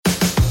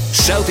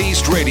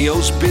Southeast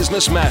Radio's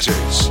Business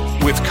Matters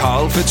with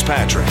Carl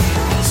Fitzpatrick.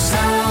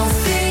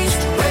 Southeast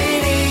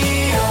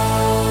Radio.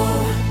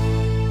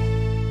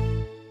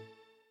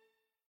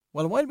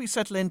 Well, while we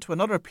settle into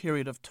another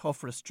period of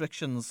tough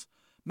restrictions,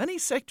 many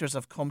sectors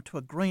have come to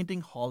a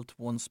grinding halt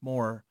once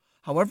more.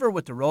 However,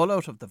 with the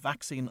rollout of the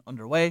vaccine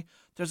underway,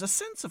 there's a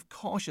sense of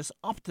cautious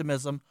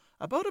optimism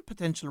about a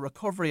potential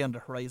recovery on the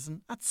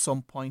horizon at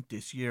some point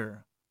this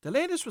year. The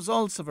latest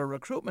results of a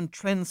recruitment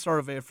trend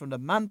survey from the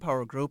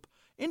Manpower Group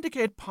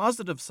indicate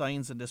positive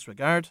signs in this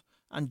regard,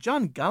 and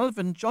John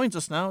Galvin joins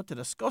us now to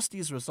discuss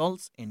these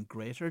results in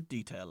greater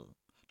detail.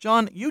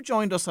 John, you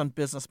joined us on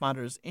Business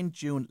Matters in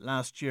June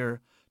last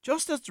year,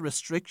 just as the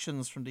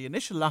restrictions from the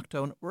initial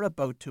lockdown were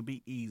about to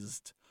be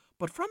eased.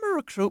 But from a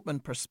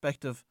recruitment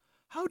perspective,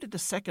 how did the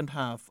second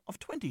half of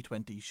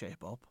 2020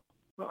 shape up?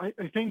 Well,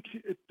 I think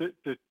the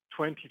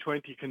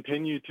 2020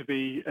 continued to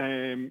be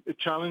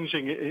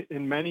challenging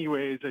in many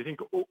ways. I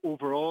think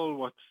overall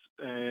what's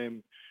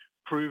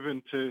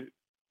proven to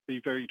be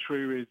very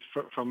true is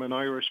from an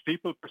Irish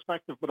people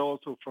perspective, but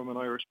also from an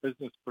Irish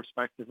business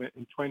perspective.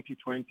 In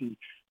 2020,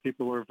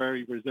 people were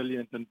very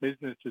resilient and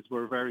businesses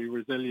were very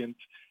resilient.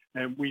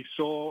 And we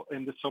saw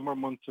in the summer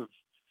months of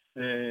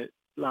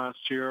last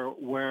year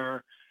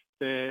where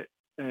the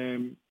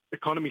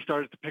economy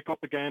started to pick up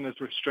again as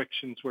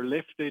restrictions were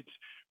lifted.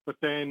 But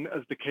then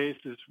as the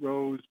cases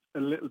rose, a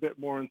little bit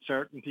more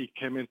uncertainty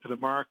came into the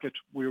market.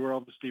 We were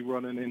obviously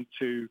running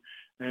into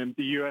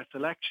the US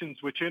elections,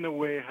 which in a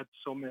way had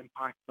some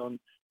impact on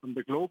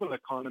the global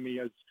economy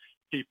as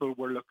people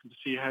were looking to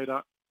see how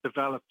that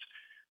developed.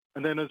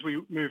 And then as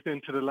we moved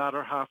into the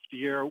latter half of the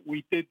year,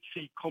 we did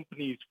see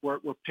companies were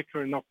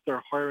picking up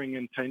their hiring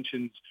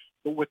intentions,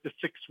 but with the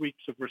 6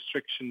 weeks of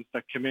restrictions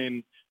that came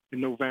in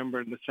November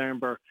and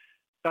December,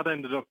 that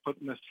ended up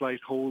putting a slight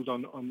hold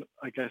on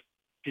I guess,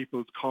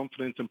 people's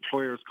confidence,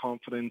 employers'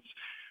 confidence.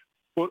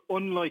 But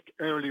unlike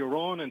earlier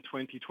on in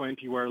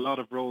 2020, where a lot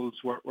of roles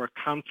were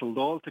cancelled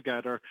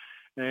altogether,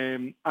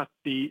 at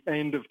the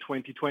end of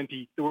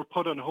 2020, they were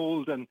put on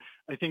hold. And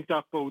I think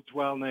that bodes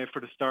well now for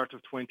the start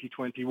of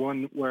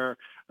 2021, where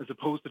as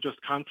opposed to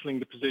just cancelling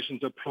the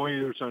positions,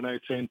 employers are now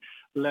saying,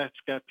 let's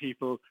get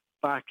people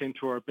back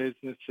into our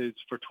businesses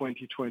for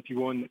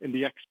 2021 in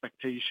the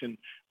expectation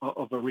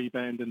of a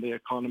rebound in the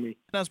economy.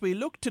 As we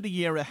look to the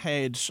year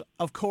ahead,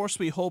 of course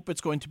we hope it's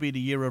going to be the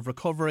year of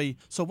recovery.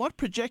 So what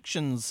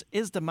projections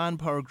is the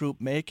Manpower Group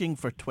making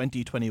for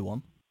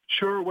 2021?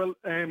 Sure. Well,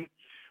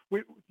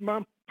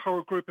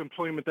 Manpower Group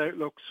Employment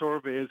Outlook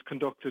survey is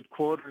conducted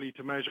quarterly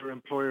to measure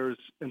employers'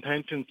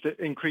 intentions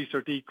to increase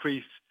or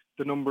decrease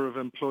the number of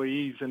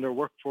employees in their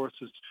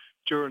workforces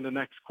during the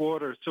next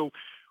quarter. So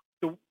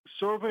the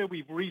survey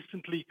we've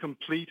recently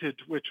completed,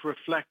 which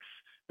reflects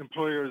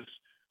employers'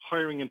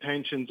 hiring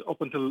intentions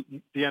up until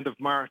the end of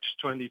March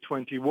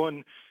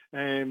 2021,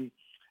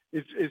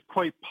 is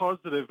quite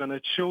positive, and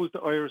it shows that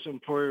Irish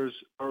employers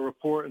are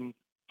reporting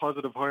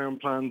positive hiring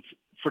plans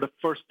for the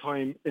first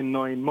time in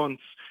 9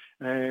 months,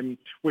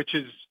 which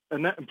is a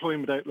net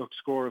employment outlook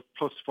score of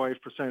plus 5%.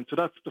 So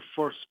that's the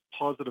first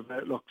positive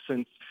outlook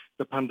since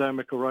the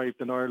pandemic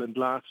arrived in Ireland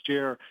last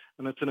year,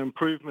 and it's an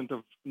improvement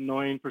of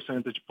 9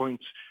 percentage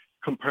points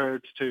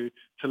compared to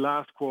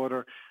last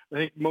quarter. I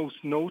think most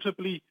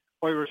notably,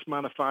 Irish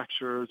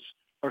manufacturers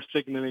are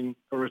signalling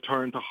a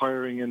return to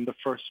hiring in the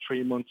first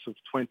 3 months of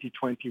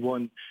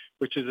 2021,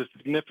 which is a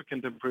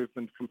significant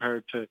improvement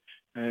compared to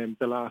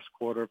the last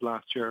quarter of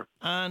last year.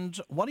 And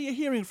what are you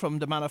hearing from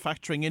the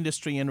manufacturing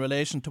industry in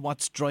relation to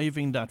what's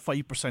driving that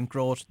 5%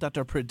 growth that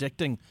they're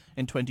predicting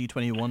in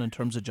 2021 in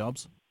terms of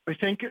jobs? I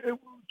think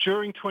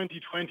during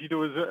 2020, there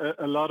was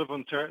a lot of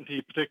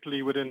uncertainty,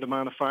 particularly within the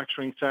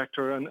manufacturing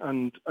sector.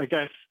 And I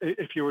guess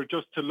if you were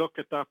just to look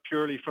at that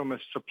purely from a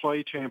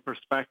supply chain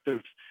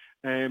perspective,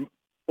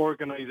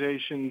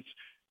 organisations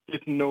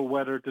didn't know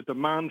whether the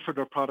demand for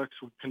their products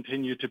would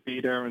continue to be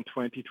there in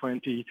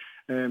 2020,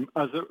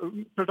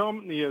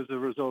 predominantly as a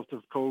result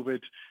of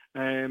COVID.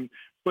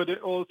 But it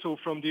also,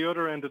 from the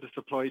other end of the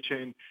supply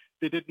chain,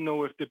 they didn't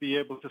know if they'd be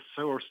able to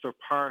source their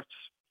parts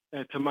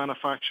to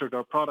manufacture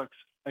their products,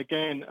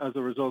 again, as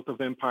a result of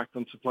the impact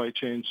on supply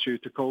chains due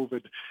to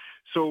COVID.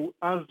 So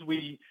as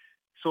we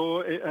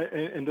saw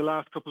in the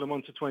last couple of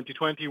months of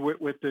 2020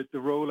 with the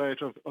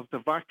rollout of the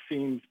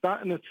vaccines,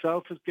 that in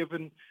itself has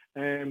given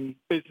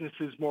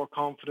businesses more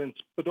confidence.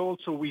 But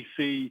also we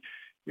see,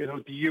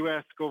 the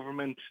US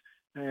government,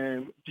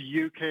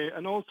 the UK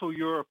and also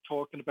Europe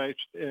talking about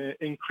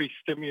increased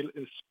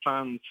stimulus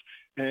plans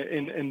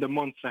in the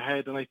months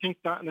ahead. And I think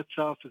that in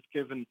itself has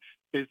given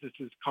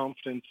businesses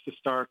confidence to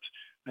start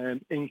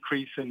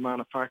increasing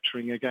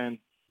manufacturing again.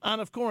 And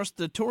of course,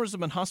 the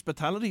tourism and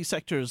hospitality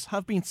sectors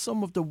have been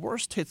some of the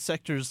worst hit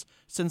sectors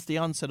since the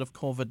onset of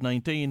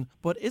COVID-19.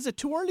 But is it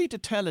too early to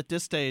tell at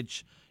this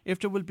stage if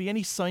there will be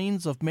any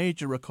signs of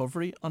major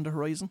recovery on the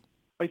horizon?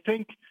 I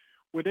think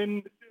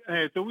within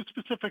those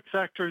specific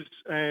sectors,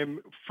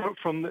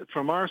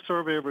 from our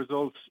survey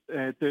results,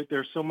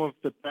 there's some of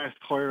the best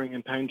hiring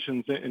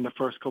intentions in the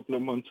first couple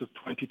of months of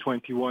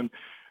 2021.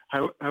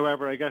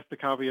 However, I guess the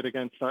caveat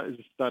against that is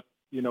that,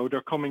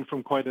 they're coming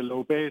from quite a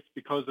low base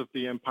because of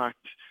the impact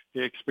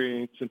they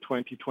experienced in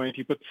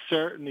 2020. But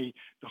certainly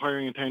the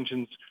hiring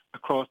intentions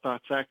across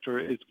that sector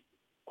is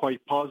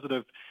quite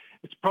positive.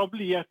 It's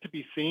probably yet to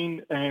be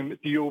seen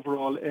the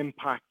overall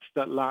impact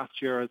that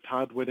last year has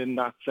had within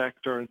that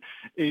sector. And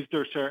is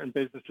there certain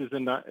businesses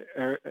in that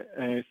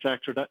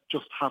sector that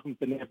just haven't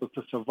been able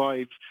to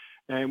survive?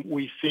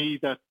 We see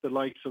that the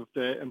likes of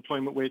the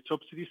Employment Wage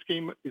Subsidy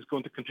Scheme is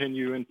going to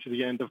continue into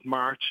the end of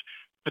March,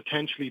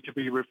 potentially to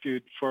be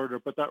reviewed further.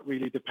 But that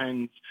really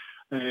depends,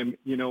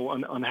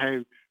 on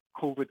how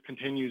COVID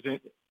continues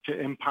to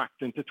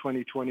impact into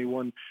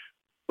 2021.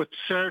 But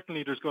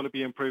certainly there's going to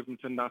be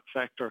improvements in that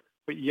sector,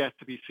 but yet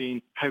to be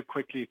seen how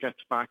quickly it gets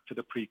back to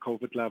the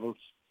pre-COVID levels.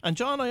 And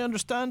John, I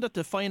understand that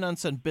the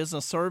finance and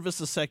business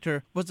services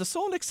sector was the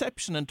sole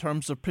exception in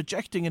terms of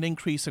projecting an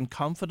increase in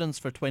confidence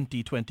for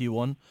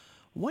 2021.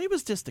 Why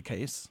was this the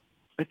case?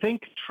 I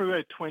think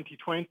throughout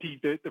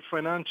 2020, the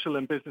financial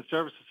and business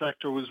services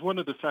sector was one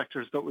of the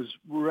sectors that was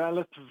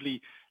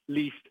relatively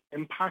least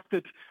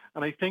impacted.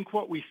 And I think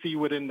what we see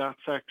within that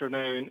sector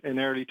now in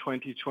early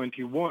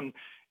 2021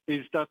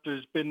 is that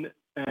there's been,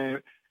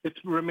 it's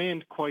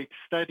remained quite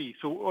steady.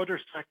 So other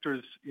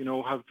sectors,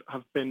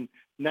 have been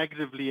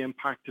negatively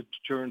impacted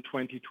during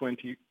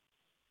 2020.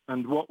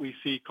 And what we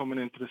see coming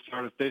into the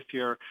start of this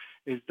year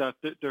is that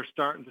they're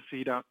starting to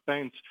see that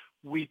bounce.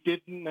 We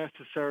didn't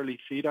necessarily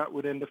see that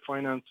within the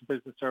finance and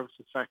business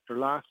services sector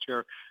last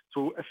year.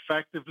 So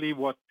effectively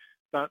what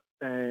that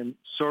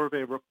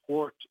survey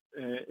report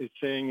is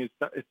saying is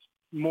that it's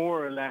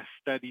more or less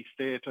steady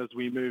state as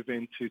we move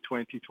into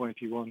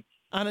 2021.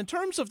 And in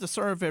terms of the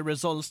survey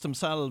results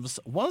themselves,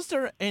 was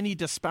there any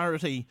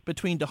disparity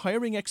between the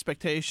hiring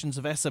expectations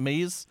of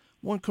SMEs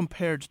when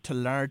compared to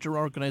larger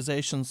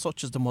organisations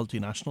such as the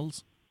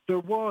multinationals? There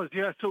was,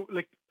 yeah. So,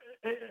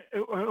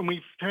 and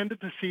we've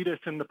tended to see this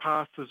in the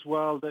past as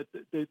well, that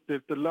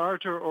the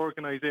larger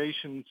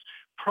organisations,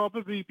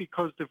 probably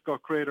because they've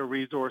got greater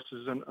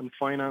resources and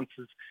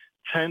finances,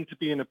 tend to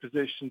be in a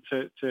position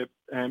to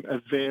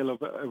avail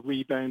of a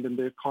rebound in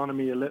the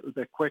economy a little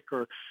bit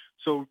quicker.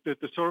 So the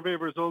survey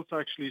results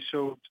actually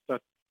showed that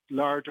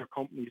larger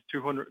companies,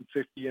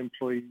 250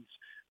 employees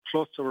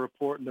plus, are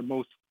reporting the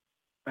most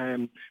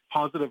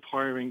positive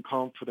hiring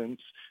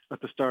confidence at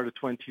the start of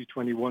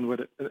 2021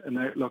 with an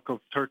outlook of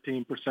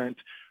 13%.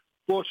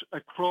 But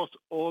across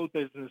all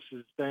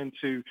businesses, then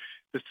to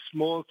the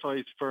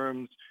small-sized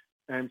firms,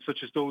 such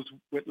as those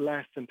with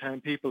less than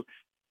 10 people,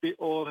 they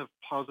all have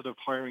positive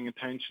hiring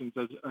intentions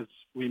as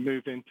we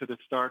move into the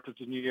start of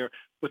the new year,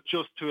 but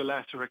just to a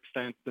lesser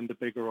extent than the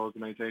bigger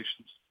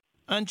organisations.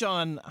 And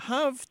John,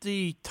 have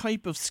the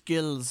type of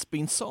skills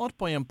being sought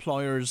by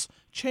employers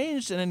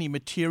changed in any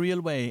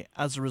material way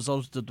as a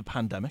result of the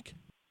pandemic?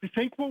 I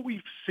think what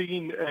we've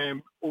seen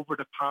over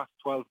the past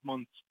 12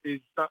 months is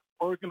that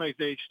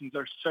organisations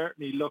are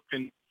certainly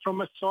looking,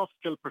 from a soft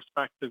skill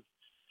perspective,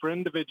 for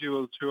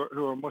individuals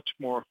who are much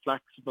more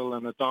flexible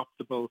and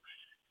adaptable.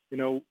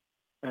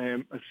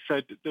 As I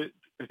said,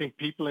 I think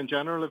people in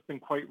general have been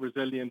quite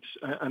resilient,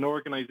 and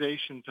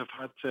organisations have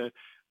had to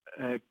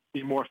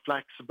be more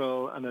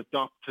flexible and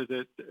adapt to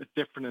the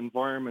different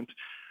environment.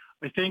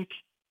 I think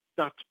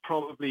that's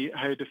probably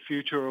how the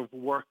future of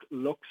work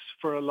looks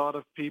for a lot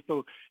of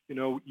people.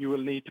 You will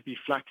need to be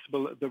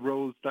flexible. The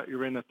roles that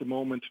you're in at the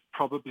moment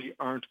probably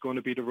aren't going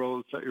to be the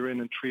roles that you're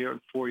in 3 or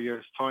 4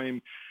 years'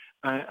 time.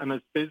 And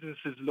as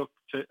businesses look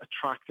to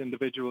attract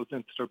individuals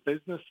into their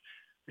business,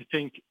 I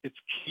think it's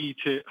key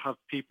to have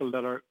people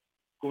that are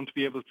going to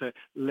be able to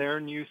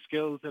learn new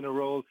skills in a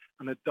role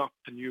and adapt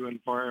to new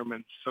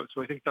environments.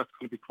 So I think that's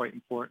going to be quite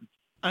important.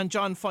 And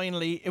John,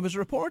 finally, it was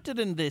reported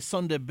in the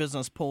Sunday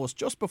Business Post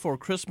just before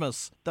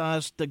Christmas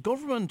that the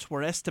government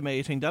were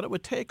estimating that it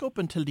would take up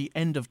until the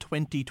end of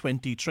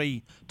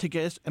 2023 to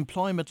get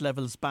employment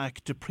levels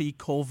back to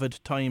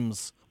pre-COVID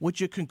times. Would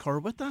you concur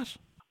with that?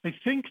 I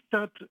think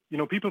that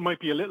people might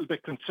be a little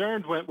bit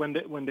concerned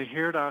when they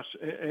hear that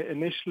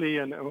initially,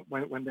 and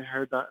when they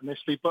heard that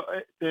initially. But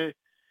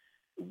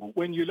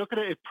when you look at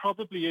it, it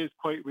probably is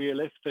quite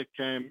realistic.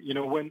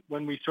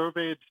 When we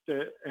surveyed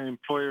the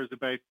employers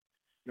about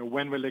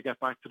when will they get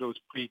back to those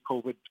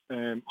pre-COVID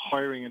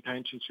hiring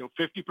intentions,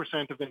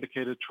 50% have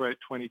indicated throughout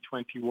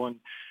 2021.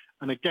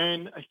 And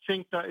again, I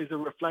think that is a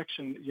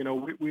reflection.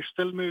 We're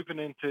still moving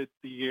into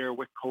the year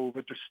with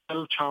COVID. There's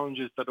still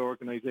challenges that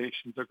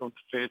organisations are going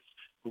to face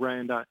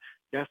around that.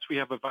 Yes, we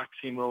have a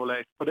vaccine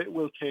rollout, but it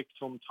will take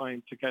some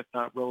time to get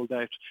that rolled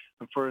out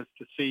and for us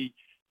to see,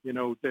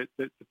 the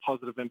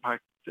positive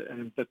impact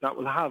that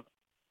will have.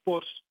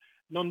 But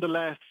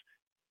nonetheless,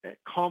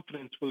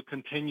 confidence will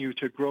continue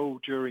to grow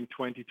during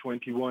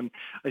 2021.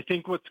 I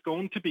think what's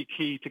going to be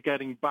key to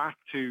getting back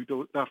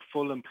to that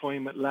full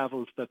employment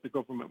levels that the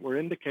government were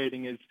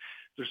indicating is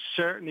there's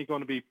certainly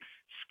going to be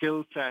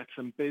skill sets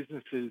and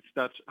businesses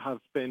that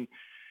have been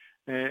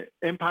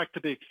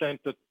impacted to the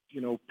extent that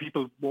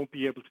people won't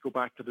be able to go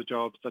back to the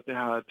jobs that they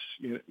had,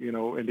 in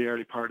the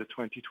early part of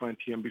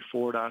 2020 and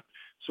before that.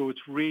 So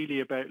it's really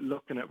about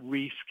looking at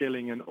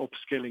reskilling and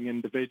upskilling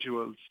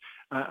individuals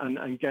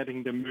and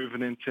getting them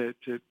moving into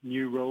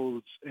new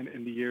roles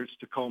in the years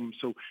to come.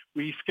 So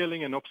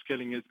reskilling and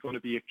upskilling is going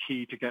to be a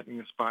key to getting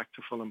us back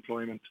to full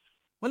employment.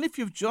 Well, if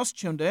you've just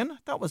tuned in,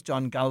 that was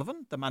John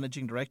Galvin, the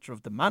Managing Director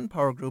of the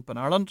Manpower Group in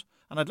Ireland.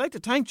 And I'd like to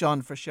thank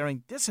John for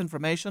sharing this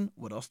information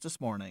with us this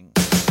morning.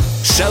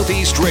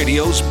 Southeast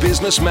Radio's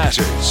Business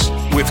Matters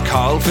with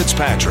Carl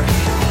Fitzpatrick.